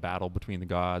out of a battle between the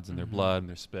gods and their blood and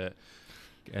their spit.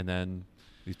 And then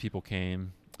these people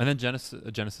came. And then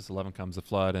Genesis 11 comes, the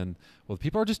flood, and, well, the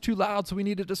people are just too loud, so we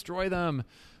need to destroy them.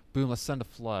 Boom, let's send a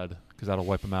flood, because that'll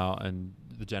wipe them out. And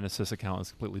the Genesis account is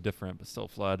completely different, but still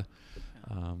flood.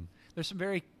 There's some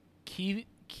very key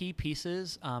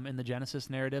pieces in the Genesis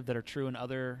narrative that are true in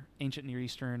other ancient Near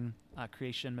Eastern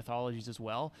creation mythologies as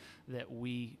well, that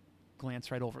we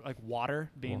glance right over, like water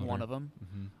being one of them.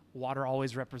 Mm-hmm. Water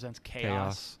always represents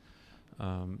chaos.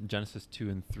 Genesis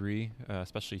 2 and 3,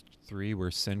 especially 3,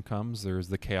 where sin comes, there's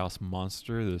the chaos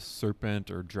monster, the serpent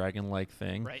or dragon-like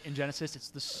thing. Right. In Genesis, it's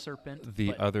the serpent.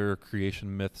 The other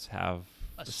creation myths have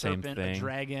a the serpent, same thing. A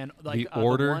dragon. The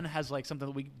order, the one has something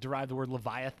that we derive the word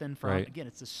Leviathan from. Right. Again,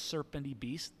 it's a serpenty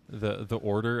beast. The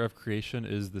order of creation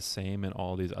is the same in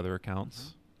all these other accounts.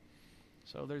 Mm-hmm.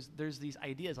 So there's these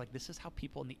ideas, like this is how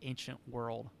people in the ancient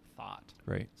world thought.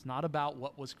 Right. It's not about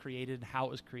what was created and how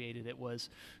it was created. It was,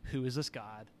 who is this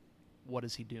God? What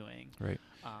is he doing? Right.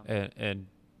 And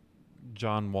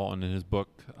John Walton, in his book,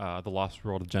 The Lost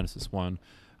World of Genesis 1,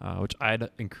 which I'd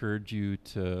encourage you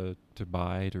to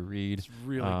buy, to read. It's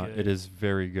really good. It is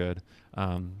very good.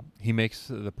 He makes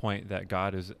the point that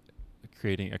God is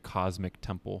creating a cosmic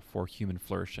temple for human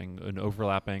flourishing, an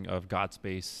overlapping of God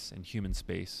space and human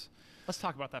space. Let's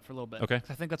talk about that for a little bit. Okay.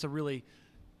 I think that's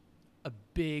a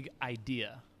big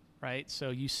idea, right? So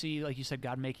you see, like you said,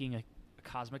 God making a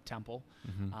cosmic temple.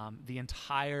 Mm-hmm. The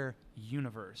entire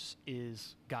universe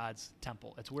is God's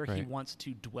temple. It's where he wants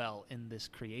to dwell in this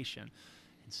creation.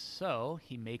 And so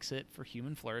he makes it for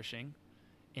human flourishing,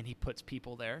 and he puts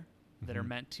people there that are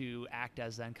meant to act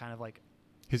as then kind of like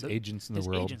his agents in the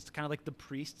world. His agents, kind of like the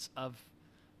priests of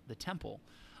the temple,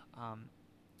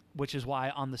 which is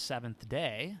why on the seventh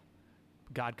day,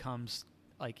 God comes,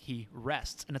 like he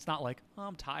rests. And it's not like, oh,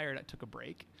 I'm tired, I took a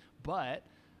break. But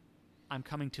I'm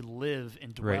coming to live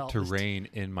and dwell. Right, to reign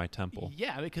in my temple.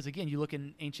 Yeah, because again, you look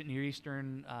in ancient Near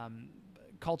Eastern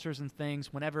cultures and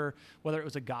things, whether it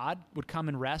was a god would come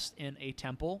and rest in a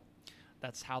temple,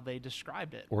 that's how they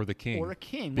described it. Or the king. Or a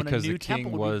king, because when a new the king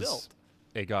temple would was be built.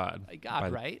 A god. A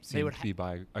god, right? They would be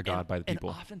by a god by the people.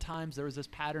 And oftentimes there was this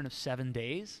pattern of 7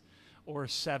 days or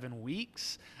 7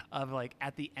 weeks of like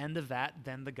at the end of that,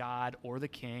 then the god or the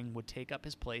king would take up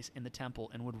his place in the temple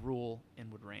and would rule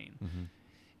and would reign. Mm-hmm.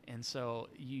 And so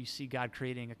you see God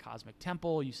creating a cosmic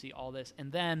temple, you see all this,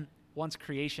 and then once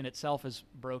creation itself is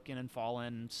broken and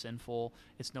fallen, sinful,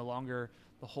 it's no longer,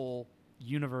 the whole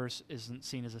universe isn't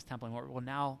seen as this temple anymore. Well,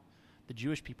 now the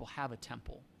Jewish people have a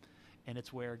temple. and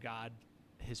it's where God,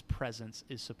 his presence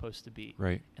is supposed to be.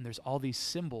 Right. And there's all these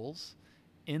symbols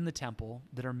in the temple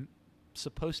that are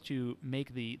supposed to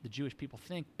make the Jewish people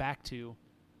think back to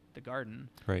the garden,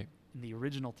 Right. in the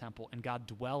original temple, and God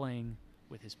dwelling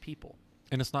with his people.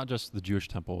 And it's not just the Jewish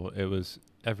temple. It was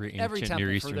every ancient temple Near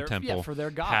for Eastern their- temple yeah, for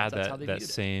their gods. had That's how they that viewed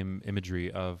it. same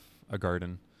imagery of a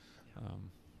garden, Yeah.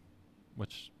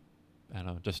 which, I don't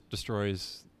know, just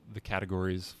destroys the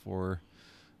categories for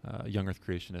young earth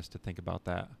creationists to think about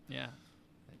that. Yeah.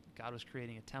 God was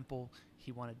creating a temple.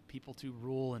 He wanted people to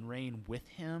rule and reign with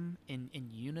him in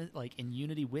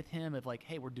unity with him, of like,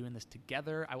 hey, we're doing this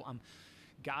together.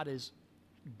 God is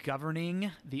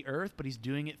governing the earth, but he's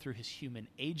doing it through his human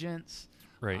agents.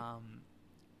 Right.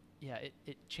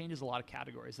 It changes a lot of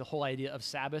categories. The whole idea of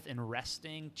Sabbath and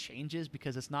resting changes,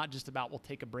 because it's not just about we'll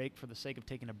take a break for the sake of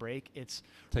taking a break. It's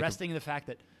resting in the fact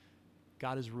that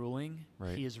God is ruling.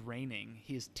 Right. He is reigning.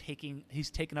 He's taken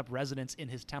up residence in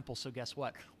his temple. So guess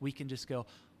what? We can just go,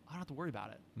 I don't have to worry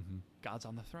about it. Mm-hmm. God's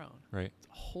on the throne. Right. It's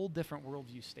a whole different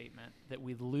worldview statement that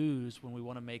we lose when we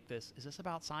want to make this. Is this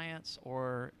about science,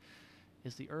 or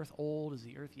is the earth old? Is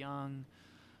the earth young?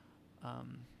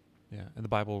 Yeah, and the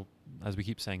Bible, as we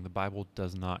keep saying, the Bible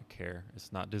does not care.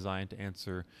 It's not designed to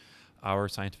answer our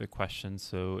scientific questions.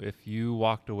 So if you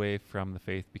walked away from the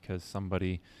faith because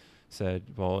somebody said,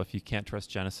 well, if you can't trust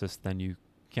Genesis, then you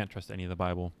can't trust any of the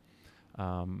Bible,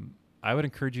 I would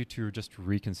encourage you to just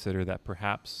reconsider that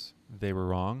perhaps they were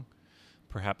wrong.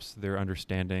 Perhaps their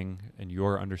understanding and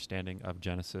your understanding of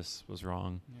Genesis was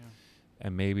wrong. Yeah.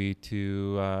 And maybe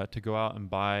to go out and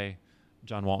buy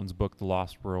John Walton's book, The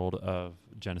Lost World of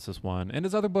Genesis 1, and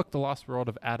his other book, The Lost World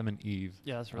of Adam and Eve.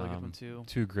 Yeah, that's a really good one too.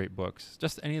 Two great books.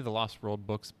 Just any of the Lost World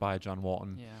books by John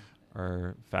Walton Yeah.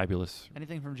 are fabulous.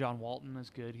 Anything from John Walton is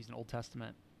good. He's an Old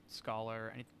Testament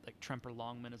scholar. Like Tremper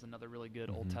Longman is another really good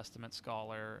Old Mhm. Testament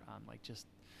scholar. Just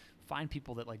find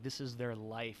people that like this is their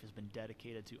life has been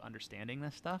dedicated to understanding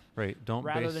this stuff. Right. Don't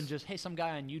rather base, than just, hey, some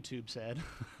guy on YouTube said.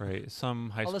 right.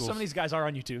 Some high Although school some of these guys are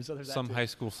on YouTube, so there's that some too. high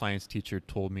school science teacher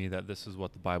told me that this is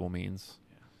what the Bible means.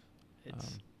 Yeah.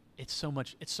 It's so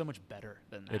much better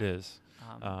than that. It is.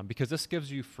 Um, Because this gives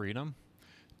you freedom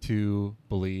to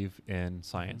believe in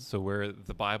science. Mhm. So where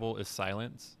the Bible is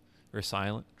silent,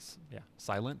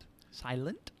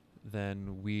 silent.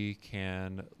 then we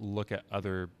can look at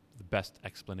the best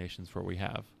explanations for what we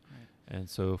have. Right. And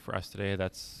so for us today,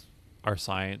 that's our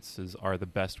sciences are the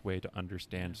best way to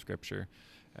understand Scripture.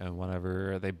 And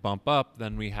whenever they bump up,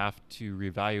 then we have to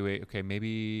reevaluate, okay,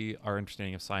 maybe our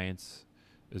understanding of science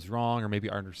is wrong, or maybe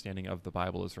our understanding of the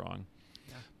Bible is wrong.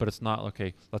 Yeah. But it's not,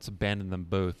 okay, let's abandon them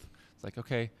both. It's like,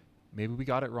 okay, maybe we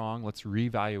got it wrong. Let's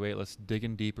reevaluate. Let's dig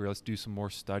in deeper. Let's do some more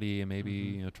study and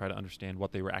maybe Mhm. try to understand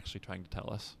what they were actually trying to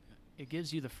tell us. It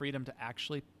gives you the freedom to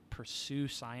actually pursue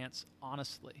science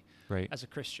honestly Right. as a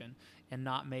Christian, and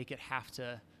not make it have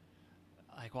to,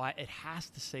 like, well, it has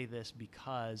to say this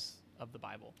because of the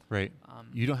Bible. Right. Um,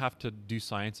 You don't have to do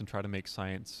science and try to make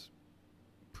science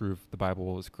prove the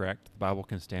Bible is correct. The Bible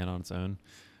can stand on its own.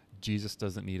 Jesus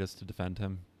doesn't need us to defend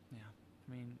him. yeah,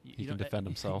 I mean, He can defend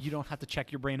himself. You don't have to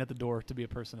check your brain at the door to be a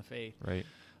person of faith. Right.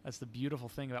 That's the beautiful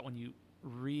thing about when you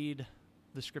read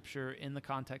the Scripture in the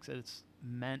context that it's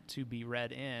meant to be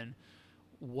read in.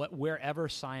 Wherever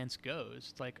science goes,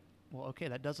 it's like, well, okay,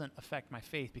 that doesn't affect my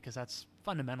faith, because that's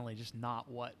fundamentally just not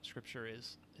what Scripture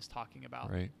is talking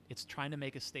about. Right. It's trying to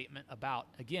make a statement about,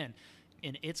 again,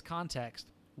 in its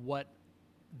context, what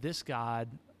this God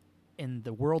in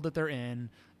the world that they're in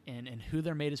and who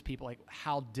they're made as people, like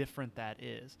how different that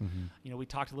is. Mm-hmm. We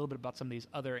talked a little bit about some of these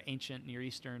other ancient Near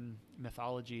Eastern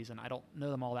mythologies, and I don't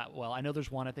know them all that well. I know there's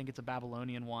one, I think it's a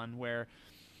Babylonian one, where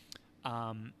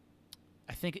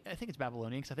I think it's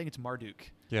Babylonian, because I think it's Marduk,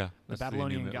 Yeah. the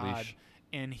Babylonian god.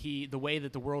 And the way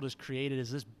that the world is created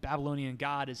is this Babylonian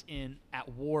god is at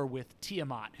war with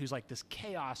Tiamat, who's like this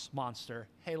chaos monster.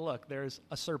 Hey, look, there's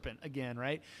a serpent again,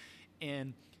 right?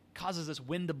 And causes this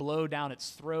wind to blow down its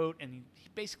throat, and he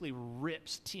basically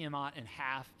rips Tiamat in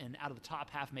half, and out of the top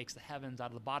half makes the heavens, out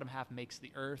of the bottom half makes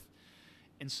the earth.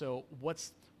 And so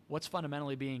what's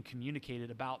fundamentally being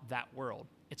communicated about that world?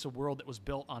 It's a world that was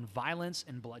built on violence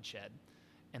and bloodshed,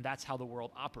 and that's how the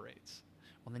world operates.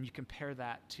 Well, then you compare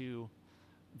that to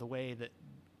the way that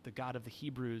the God of the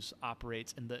Hebrews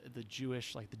operates in the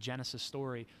Jewish, like the Genesis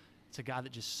story. It's a God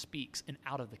that just speaks, and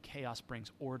out of the chaos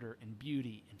brings order and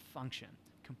beauty and function.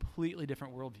 Completely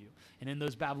different worldview. And in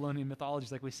those Babylonian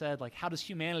mythologies, like we said, like, how does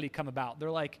humanity come about?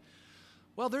 They're like,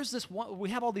 well, there's this one, we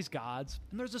have all these gods,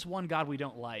 and there's this one God we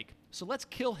don't like. So let's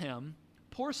kill him,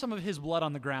 pour some of his blood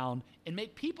on the ground, and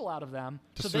make people out of them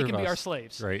To so they can serve be our us.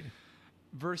 slaves. Right.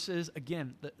 Versus,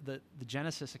 again, the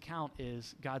Genesis account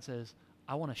is God says,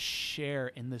 I want to share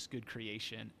in this good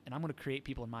creation, and I'm going to create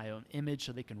people in my own image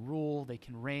so they can rule, they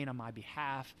can reign on my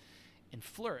behalf and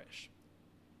flourish.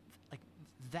 Like,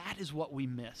 that is what we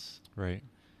miss. Right.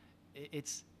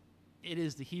 It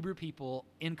is the Hebrew people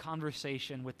in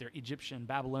conversation with their Egyptian,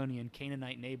 Babylonian,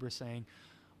 Canaanite neighbors saying,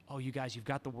 oh, you guys, you've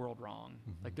got the world wrong.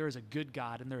 Mm-hmm. Like, there is a good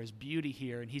God and there is beauty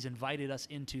here, and he's invited us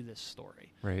into this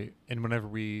story. Right. And whenever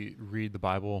we read the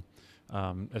Bible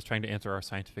as trying to answer our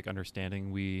scientific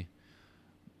understanding, we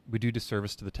do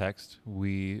disservice to the text.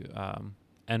 We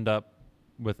end up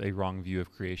with a wrong view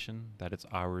of creation, that it's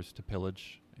ours to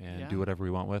pillage and do whatever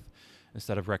we want with,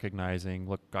 instead of recognizing,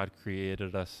 look, God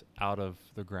created us out of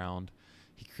the ground.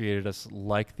 He created us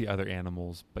like the other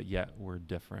animals, but yet we're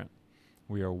different.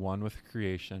 We are one with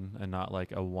creation, and not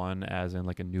like a one as in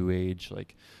like a new age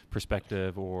like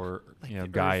perspective, or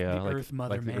like Gaia, the Earth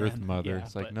Mother, like the man. Earth Mother. Yeah,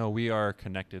 it's like, no, we are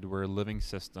connected. We're a living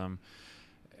system,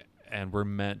 and we're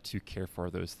meant to care for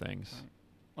those things.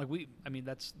 Right. Like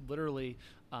that's literally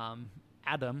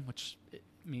Adam, which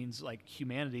means like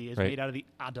humanity is made out of the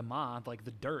Adamah, like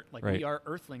the dirt. Like we are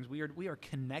earthlings. We are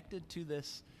connected to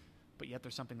this, but yet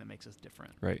there's something that makes us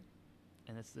different. Right.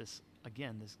 And it's this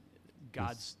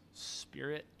God's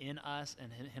spirit in us,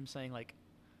 and him saying like,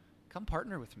 come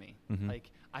partner with me. Mm-hmm. Like,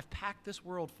 I've packed this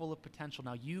world full of potential.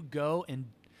 Now you go and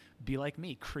be like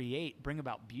me, create, bring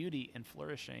about beauty and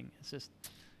flourishing.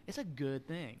 It's a good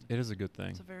thing. It is a good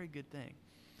thing. It's a very good thing.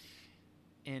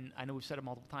 And I know we've said it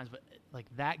multiple times, but like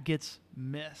that gets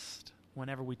missed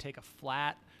whenever we take a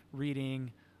flat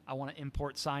reading. I want to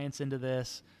import science into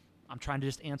this. I'm trying to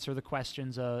just answer the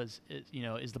questions of,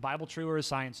 is the Bible true or is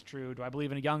science true? Do I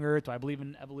believe in a young earth? Do I believe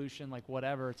in evolution? Like,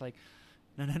 whatever. It's like,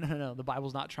 no. The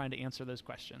Bible's not trying to answer those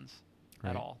questions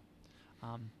at all.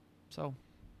 So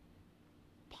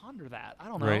ponder that. I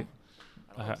don't know. Right.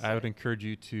 I would encourage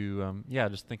you to,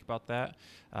 just think about that.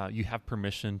 You have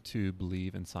permission to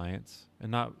believe in science,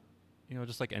 and not,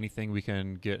 just like anything, we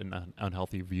can get an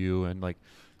unhealthy view and like,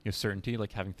 certainty,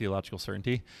 like having theological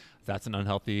certainty. That's an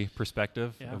unhealthy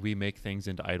perspective. Yeah. We make things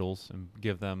into idols and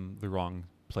give them the wrong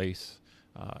place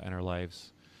in our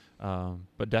lives.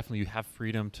 But definitely you have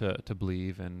freedom to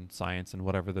believe in science and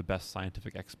whatever the best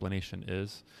scientific explanation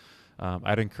is.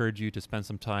 I'd encourage you to spend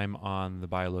some time on the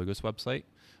BioLogos website,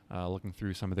 looking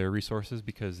through some of their resources,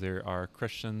 because there are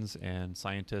Christians and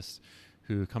scientists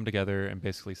who come together and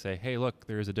basically say, hey, look,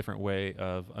 there is a different way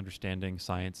of understanding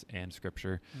science and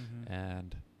scripture,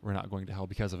 and we're not going to hell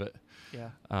because of it.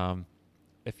 Yeah.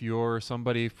 If you're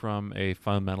somebody from a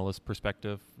fundamentalist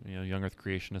perspective, young earth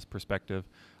creationist perspective,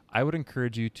 I would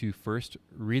encourage you to first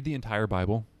read the entire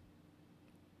Bible,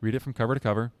 read it from cover to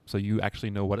cover, so you actually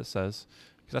know what it says.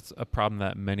 Because that's a problem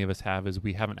that many of us have, is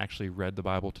we haven't actually read the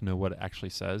Bible to know what it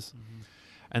actually says. Mm-hmm.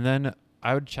 And then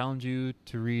I would challenge you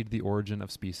to read The Origin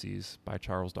of Species by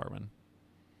Charles Darwin.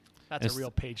 That's a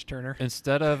real page turner.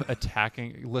 Instead of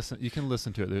attacking, you can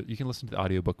listen to it. You can listen to the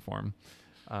audiobook form.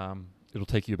 It'll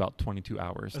take you about 22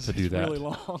 hours to do that. It's really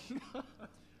long.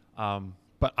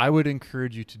 But I would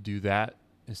encourage you to do that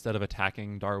instead of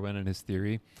attacking Darwin and his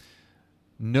theory.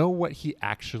 Know what he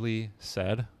actually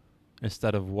said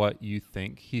instead of what you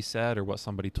think he said or what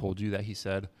somebody told you that he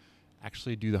said.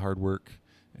 Actually do the hard work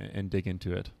and dig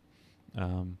into it.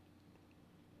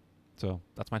 So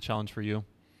that's my challenge for you.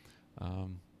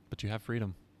 But you have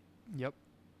freedom. Yep.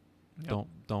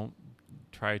 Don't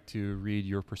try to read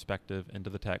your perspective into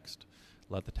the text.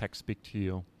 Let the text speak to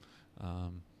you,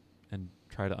 and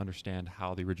try to understand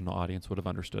how the original audience would have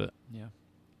understood it. Yeah.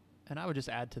 And I would just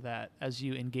add to that, as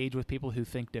you engage with people who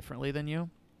think differently than you,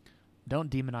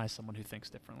 don't demonize someone who thinks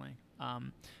differently.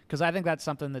 Because I think that's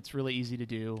something that's really easy to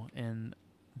do and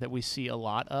that we see a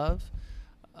lot of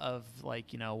like,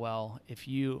 well, if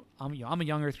I'm a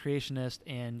young earth creationist,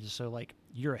 and so like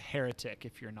you're a heretic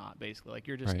if you're not, basically, like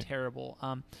you're just terrible.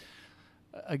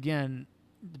 Again,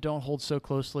 don't hold so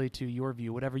closely to your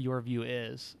view, whatever your view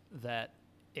is, that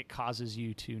it causes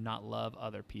you to not love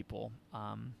other people.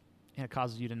 And it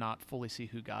causes you to not fully see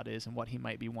who God is and what he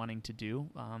might be wanting to do.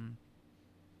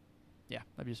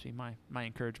 That'd just be my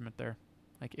encouragement there.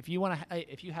 Like if you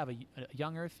have a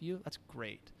young earth view, that's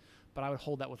great. But I would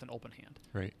hold that with an open hand.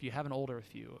 Right. If you have an older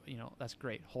view, that's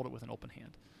great. Hold it with an open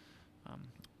hand.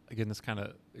 Again, this kind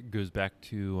of goes back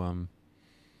to,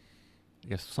 I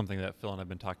guess, something that Phil and I have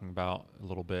been talking about a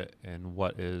little bit, and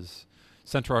what is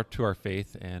central to our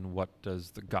faith, and what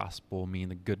does the gospel mean,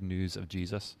 the good news of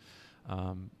Jesus.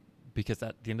 Because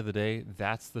at the end of the day,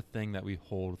 that's the thing that we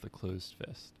hold with a closed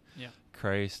fist. Yeah.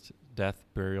 Christ death,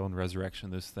 burial, and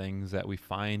resurrection, those things that we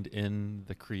find in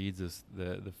the creeds, is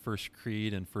the first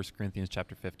creed in 1 Corinthians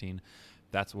chapter 15.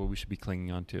 That's what we should be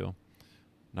clinging on to,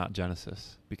 not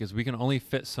Genesis, because we can only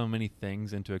fit so many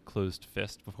things into a closed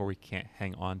fist before we can't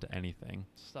hang on to anything.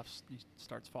 Stuff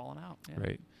starts falling out. Yeah.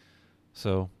 Right.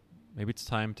 So maybe it's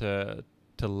time to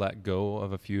let go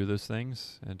of a few of those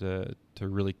things and to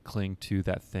really cling to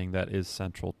that thing that is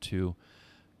central to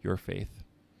your faith.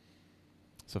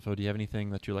 So, Fo, do you have anything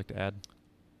that you'd like to add?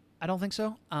 I don't think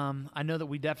so. I know that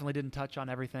we definitely didn't touch on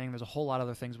everything. There's a whole lot of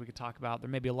other things we could talk about. There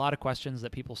may be a lot of questions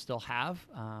that people still have.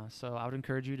 So I would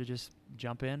encourage you to just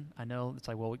jump in. I know it's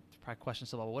like, well, probably questions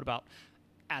still, well, what about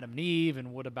Adam and Eve?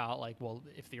 And what about, like, well,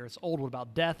 if the earth's old, what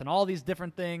about death and all these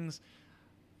different things?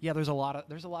 Yeah, there's a lot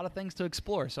of things to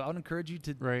explore. So I would encourage you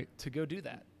to go do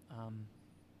that.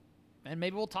 And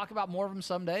maybe we'll talk about more of them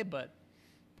someday, but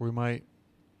we're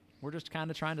just kind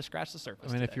of trying to scratch the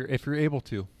surface. I mean, today. if you're able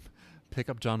to, pick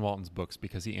up John Walton's books,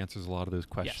 because he answers a lot of those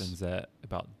questions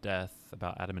about death,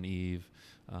 about Adam and Eve.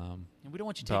 And we don't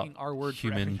want you taking our word for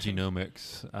human everything.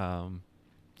 genomics.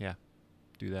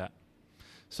 Do that.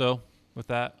 So with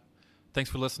that, thanks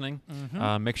for listening.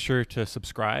 Mm-hmm. Make sure to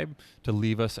subscribe, to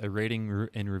leave us a rating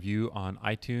and review on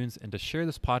iTunes, and to share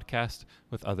this podcast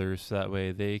with others. So that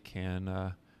way they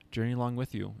can journey along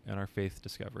with you in our faith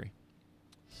discovery.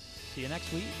 See you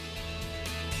next week.